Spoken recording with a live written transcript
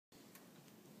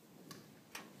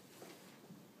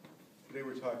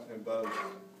Today we're talking about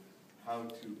how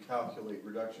to calculate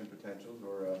reduction potentials,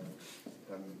 or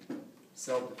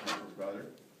cell potentials rather,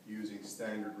 using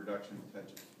standard reduction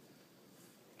potentials.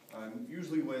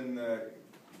 Usually when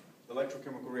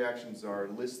electrochemical reactions are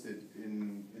listed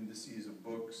in indices of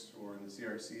books or in the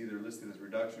CRC, they're listed as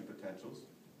reduction potentials,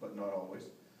 but not always.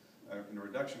 In a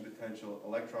reduction potential,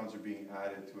 electrons are being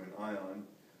added to an ion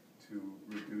to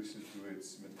reduce it to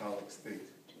its metallic state,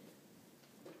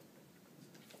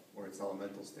 or its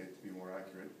elemental state to be more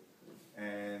accurate,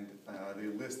 and they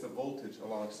list the voltage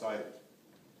alongside it.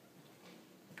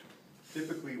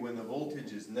 Typically when the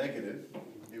voltage is negative,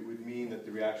 it would mean that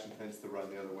the reaction tends to run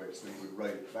the other way. So you would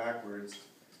write it backwards,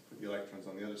 put the electrons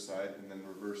on the other side, and then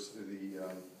reverse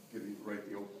write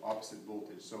the opposite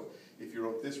voltage. So if you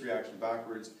wrote this reaction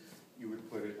backwards, you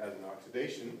would put it as an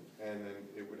oxidation, and then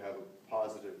it would have a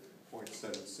positive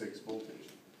 0.76 voltage.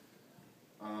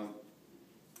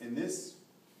 In this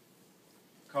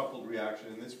coupled reaction,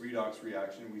 in this redox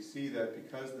reaction, we see that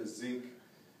because the zinc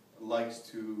likes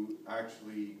to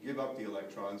actually give up the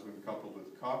electrons when coupled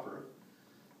with copper,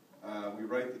 we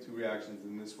write the two reactions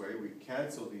in this way. We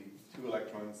cancel the two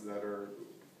electrons that are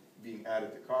being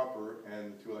added to copper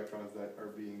and the two electrons that are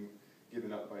being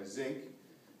given up by zinc,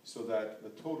 so that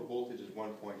the total voltage is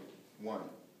 1.1.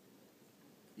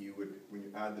 You would, when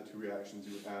you add the two reactions,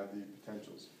 you would add the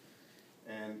potentials.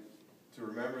 And to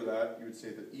remember that, you would say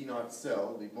that E naught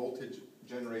cell, the voltage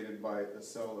generated by a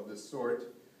cell of this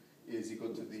sort, is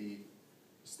equal to the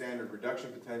standard reduction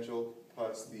potential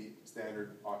plus the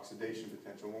standard oxidation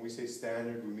potential. When we say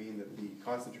standard, we mean that the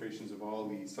concentrations of all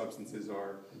the substances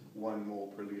are 1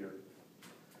 mole per liter.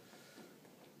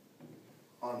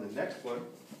 On the next one,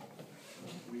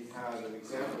 we have an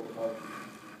example of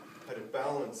how to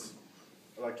balance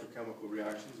electrochemical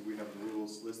reactions. We have the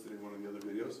rules listed in one of the other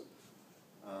videos.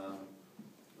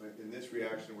 In this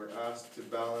reaction, we're asked to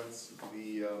balance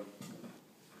the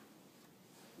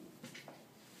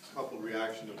coupled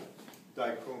reaction of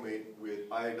dichromate with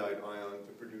iodide ion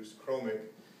to produce chromic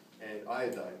and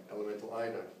iodine, elemental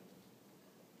iodine.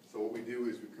 So what we do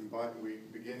is we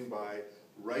begin by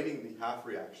writing the half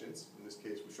reactions. In this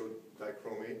case, we showed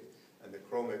dichromate and the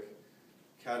chromic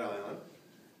cation,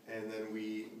 and then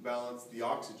we balance the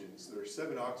oxygens. There are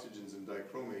 7 oxygens in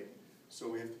dichromate, so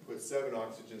we have to put 7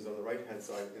 oxygens on the right-hand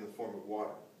side in the form of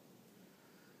water.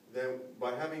 Then,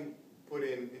 by having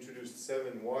introduced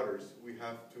 7 waters, we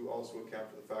have to also account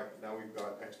for the fact that now we've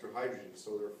got extra hydrogen.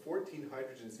 So there are 14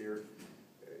 hydrogens here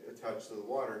attached to the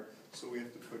water, so we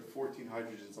have to put 14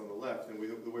 hydrogens on the left, and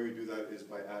the way we do that is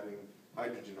by adding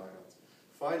hydrogen ions.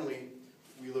 Finally,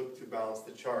 we look to balance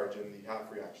the charge in the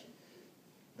half reaction.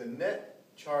 The net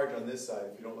charge on this side,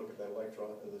 if you don't look at that electron,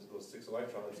 those 6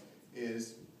 electrons,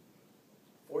 is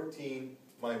 14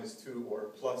 minus 2, or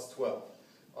plus 12.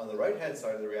 On the right-hand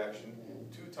side of the reaction,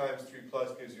 2 times 3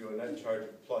 plus gives you a net charge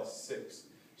of plus 6.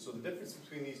 So the difference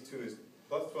between these two is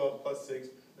plus 12 plus 6,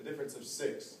 a difference of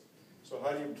 6. So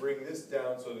how do you bring this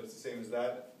down so that it's the same as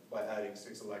that? By adding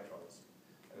 6 electrons.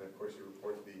 And of course you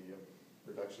report the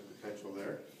reduction potential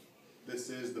there. This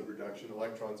is the reduction.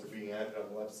 Electrons are being added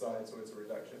on the left side, so it's a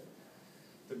reduction.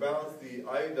 To balance the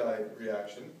iodide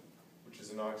reaction, which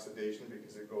is an oxidation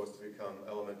because it goes to become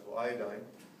elemental iodine,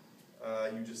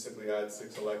 you just simply add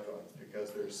 6 electrons,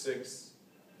 because there's 6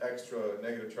 extra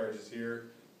negative charges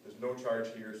here. There's no charge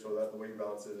here, so that the way you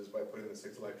balance it is by putting the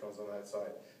 6 electrons on that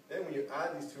side. Then when you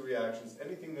add these two reactions,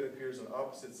 anything that appears on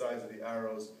opposite sides of the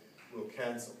arrows will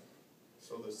cancel.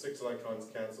 So the 6 electrons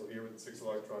cancel here with the 6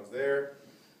 electrons there.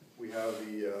 We have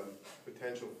the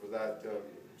potential for that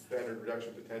standard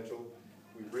reduction potential.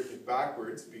 We've written it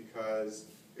backwards because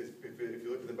if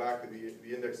you look at the back of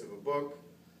the index of a book,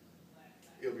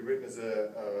 it'll be written as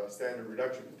a standard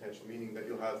reduction potential, meaning that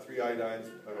you'll have 3 iodines,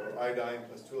 or iodine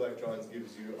plus 2 electrons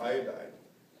gives you iodide,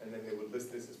 and then they would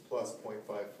list this as plus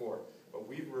 0.54. But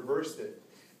we've reversed it.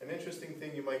 An interesting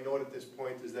thing you might note at this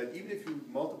point is that even if you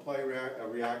multiply a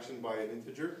reaction by an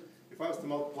integer, if I was to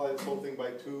multiply this whole thing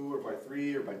by 2 or by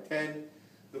 3 or by 10,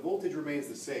 the voltage remains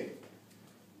the same.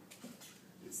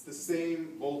 It's the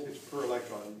same voltage per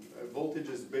electron. Voltage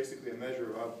is basically a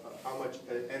measure of how much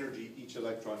energy each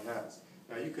electron has.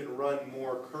 Now you can run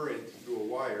more current through a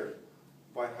wire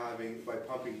by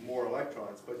pumping more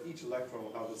electrons, but each electron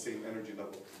will have the same energy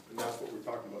level, and that's what we're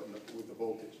talking about with the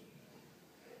voltage.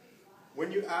 When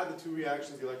you add the two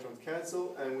reactions, the electrons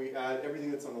cancel, and we add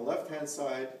everything that's on the left-hand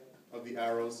side of the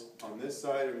arrows on this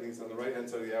side, everything that's on the right-hand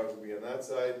side of the arrows will be on that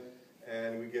side,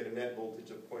 and we get a net voltage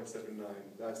of 0.79.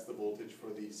 That's the voltage for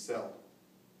the cell.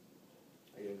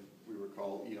 Again, we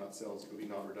recall E naught cell is equal to E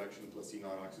naught reduction plus E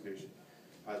naught oxidation.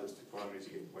 Add those two quantities,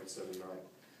 you get 0.79.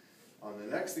 On the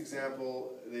next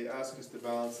example, they ask us to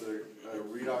balance a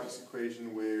redox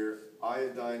equation where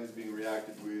iodine is being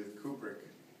reacted with cupric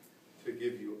to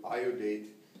give you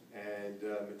iodate and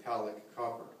metallic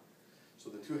copper.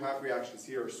 So the two half reactions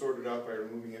here are sorted out by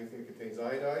removing anything that contains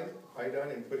iodine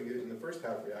and putting it in the first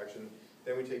half reaction.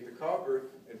 Then we take the copper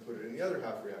and put it in the other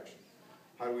half reaction.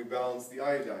 How do we balance the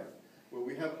iodine? Well,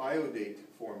 we have iodate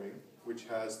forming, which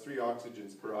has 3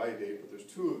 oxygens per iodate, but there's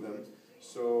 2 of them.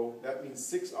 So that means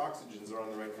 6 oxygens are on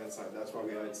the right-hand side. That's why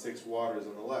we add 6 waters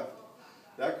on the left.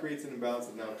 That creates an imbalance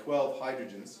of now 12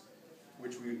 hydrogens,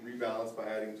 which we rebalance by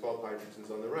adding 12 hydrogens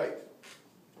on the right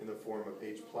in the form of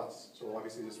H+. So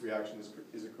obviously this reaction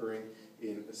is occurring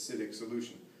in acidic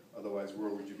solution. Otherwise, where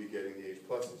would you be getting the H+?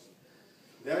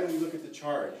 Then we look at the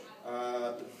charge.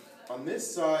 On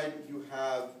this side, you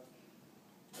have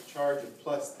a charge of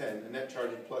 +10, a net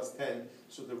charge of +10.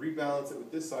 So to rebalance it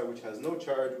with this side, which has no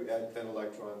charge, we add 10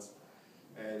 electrons.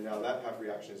 And now that half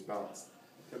reaction is balanced.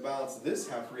 To balance this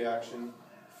half reaction,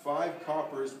 5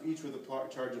 coppers, each with a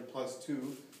charge of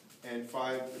 +2, and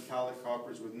 5 metallic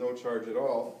coppers with no charge at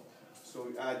all. So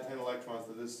we add 10 electrons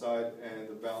to this side, and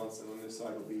the balance on this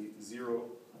side will be 0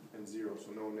 and 0.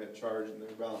 So no net charge, and they're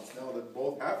balanced. Now that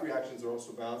both half reactions are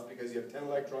also balanced because you have 10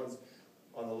 electrons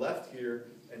on the left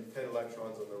here and 10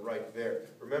 electrons on the right there.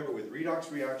 Remember, with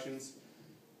redox reactions,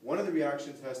 one of the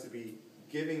reactions has to be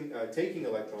taking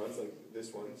electrons, like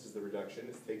this one, this is the reduction,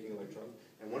 it's taking electrons,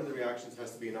 and one of the reactions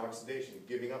has to be an oxidation,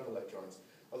 giving up electrons.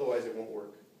 Otherwise it won't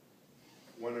work.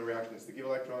 One reaction is to give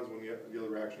electrons, the other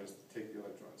reaction is to take the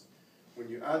electrons. When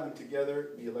you add them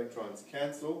together, the electrons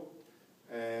cancel,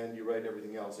 and you write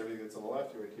everything else. Everything that's on the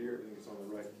left, you write here, everything that's on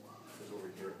the right is over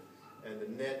here. And the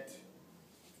net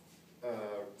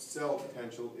cell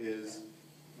potential is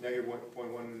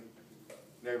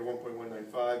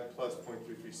 -1.195 plus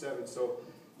 0.337. So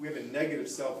we have a negative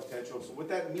cell potential. So what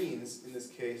that means in this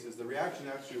case is the reaction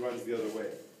actually runs the other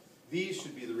way. These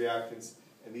should be the reactants,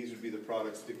 and these would be the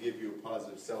products to give you a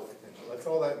positive cell potential. That's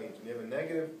all that means. When you have a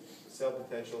negative cell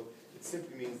potential, it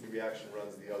simply means the reaction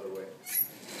runs the other way.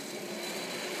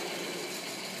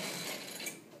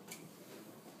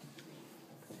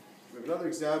 We have another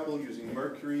example using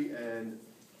mercury and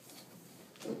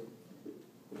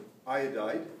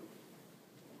iodide.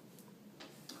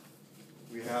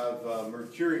 We have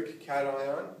mercuric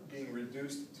cation being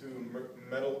reduced to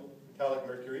metallic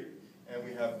mercury, and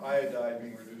we have iodide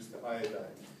being reduced to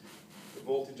iodine. The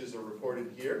voltages are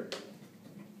reported here.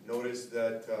 Notice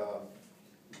that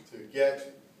to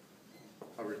get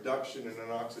a reduction and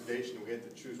an oxidation, we have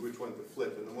to choose which one to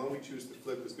flip. And the one we choose to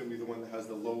flip is going to be the one that has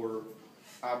the lower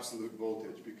absolute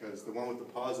voltage, because the one with the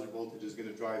positive voltage is going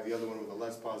to drive the other one with a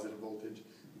less positive voltage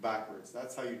backwards.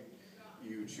 That's how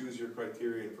you choose your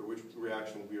criterion for which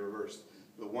reaction will be reversed.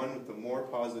 The one with the more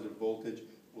positive voltage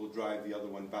will drive the other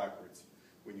one backwards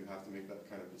when you have to make that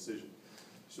kind of decision.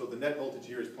 So the net voltage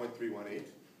here is 0.318.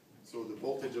 So the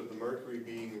voltage of the mercury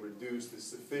being reduced is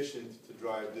sufficient to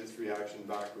drive this reaction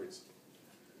backwards.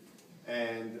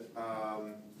 And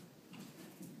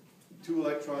 2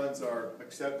 electrons are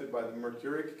accepted by the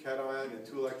mercuric cation, and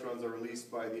 2 electrons are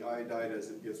released by the iodide as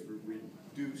it gets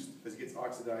reduced, as it gets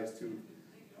oxidized to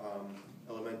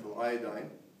elemental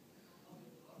iodine.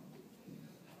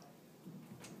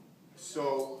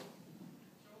 So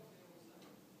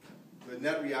the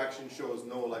net reaction shows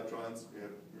no electrons. We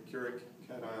have mercuric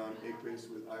cation aqueous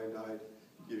with iodide,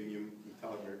 giving you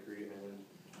metallic mercury and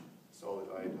solid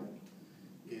iodine.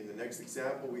 In the next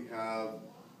example, we have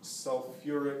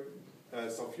sulfurous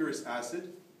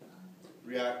acid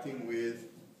reacting with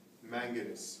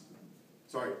manganese.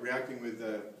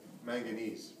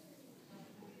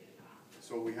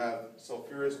 So we have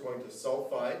sulfurous going to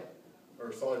sulfide,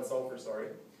 or solid sulfur,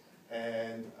 sorry.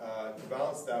 And to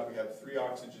balance that, we have 3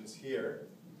 oxygens here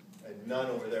and none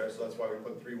over there, so that's why we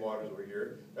put 3 waters over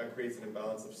here. That creates an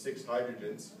imbalance of 6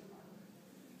 hydrogens.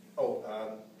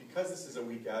 Because this is a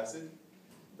weak acid,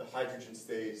 the hydrogen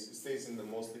stays in the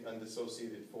mostly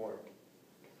undissociated form.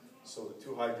 So the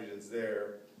 2 hydrogens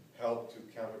there help to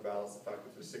counterbalance the fact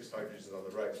that there's 6 hydrogens on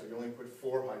the right. So you only put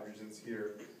 4 hydrogens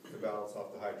here to balance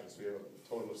off the hydrogens. So you have a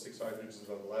total of 6 hydrogens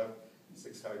on the left,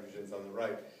 6 hydrogens on the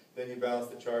right. Then you balance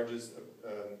the charges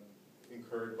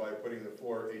incurred by putting the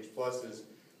 4 H pluses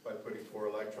by putting 4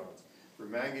 electrons. For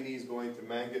manganese going to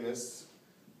manganese,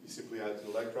 you simply add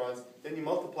 2 electrons. Then you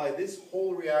multiply this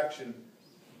whole reaction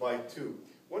by 2.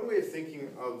 One way of thinking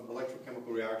of electrochemical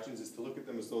reactions is to look at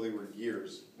them as though they were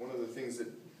gears. One of the things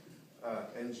that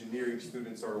engineering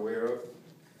students are aware of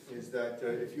is that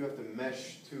if you have to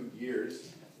mesh 2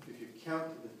 gears, if you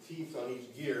count the teeth on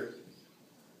each gear,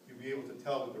 you'll be able to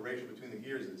tell what the ratio between the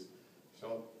gears is.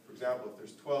 So, for example, if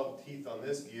there's 12 teeth on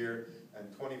this gear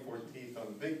and 24 teeth on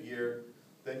the big gear,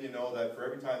 then you know that for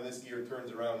every time this gear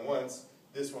turns around once,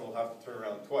 this one will have to turn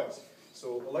around twice.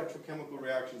 So electrochemical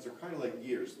reactions are kind of like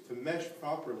gears. To mesh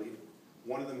properly,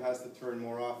 one of them has to turn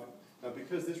more often. Now,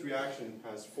 because this reaction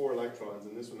has 4 electrons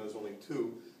and this one has only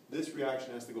 2, this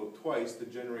reaction has to go twice to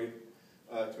generate,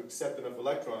 to accept enough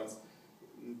electrons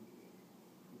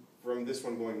from this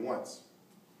one going once.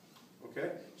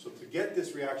 Okay? So to get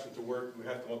this reaction to work, we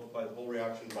have to multiply the whole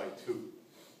reaction by 2.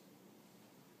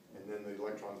 And then the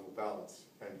electrons will balance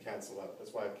and cancel out.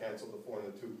 That's why I've canceled the 4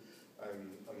 and the 2.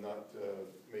 I'm not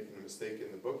making a mistake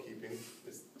in the bookkeeping.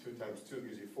 It's 2 times 2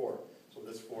 gives you 4. So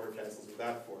this 4 cancels with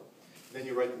that 4. Then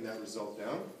you write the net result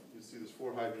down. You'll see there's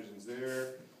 4 hydrogens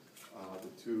there.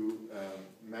 The 2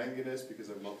 manganese, because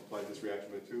I've multiplied this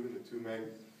reaction by 2, and the 2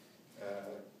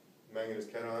 manganese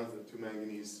cations, the 2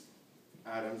 manganese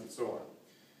atoms, and so on.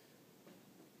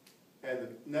 And the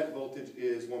net voltage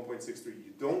is 1.63.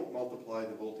 You don't multiply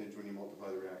the voltage when you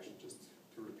multiply the reaction, just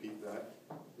to repeat that.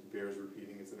 It bears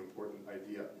repeating, it's an important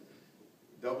idea.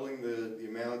 Doubling the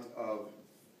amount of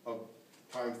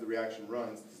times the reaction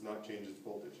runs does not change its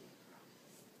voltage.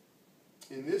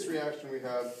 In this reaction we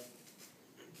have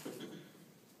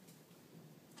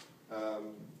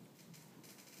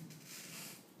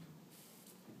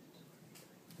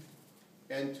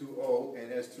N2O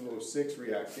and S2O6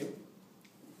 reacting.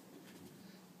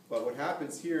 But what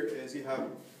happens here is you have,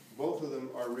 both of them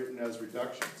are written as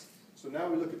reductions. So now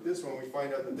we look at this one, we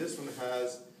find out that this one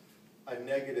has a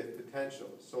negative potential.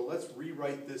 So let's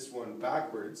rewrite this one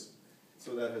backwards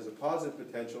so that it has a positive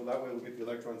potential. That way we'll get the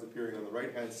electrons appearing on the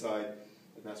right-hand side,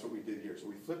 and that's what we did here. So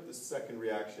we flipped this second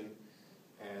reaction,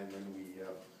 and then we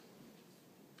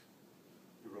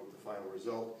wrote the final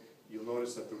result. You'll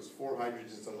notice that there was 4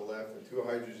 hydrogens on the left and 2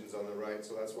 hydrogens on the right,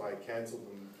 so that's why I canceled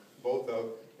them both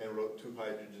out and wrote 2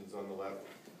 hydrogens on the left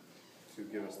to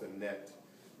give us the net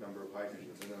number of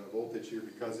hydrogens. And then the voltage here,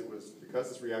 because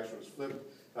this reaction was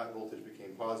flipped, that voltage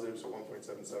became positive, so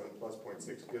 1.77 plus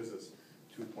 0.6 gives us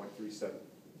 2.37.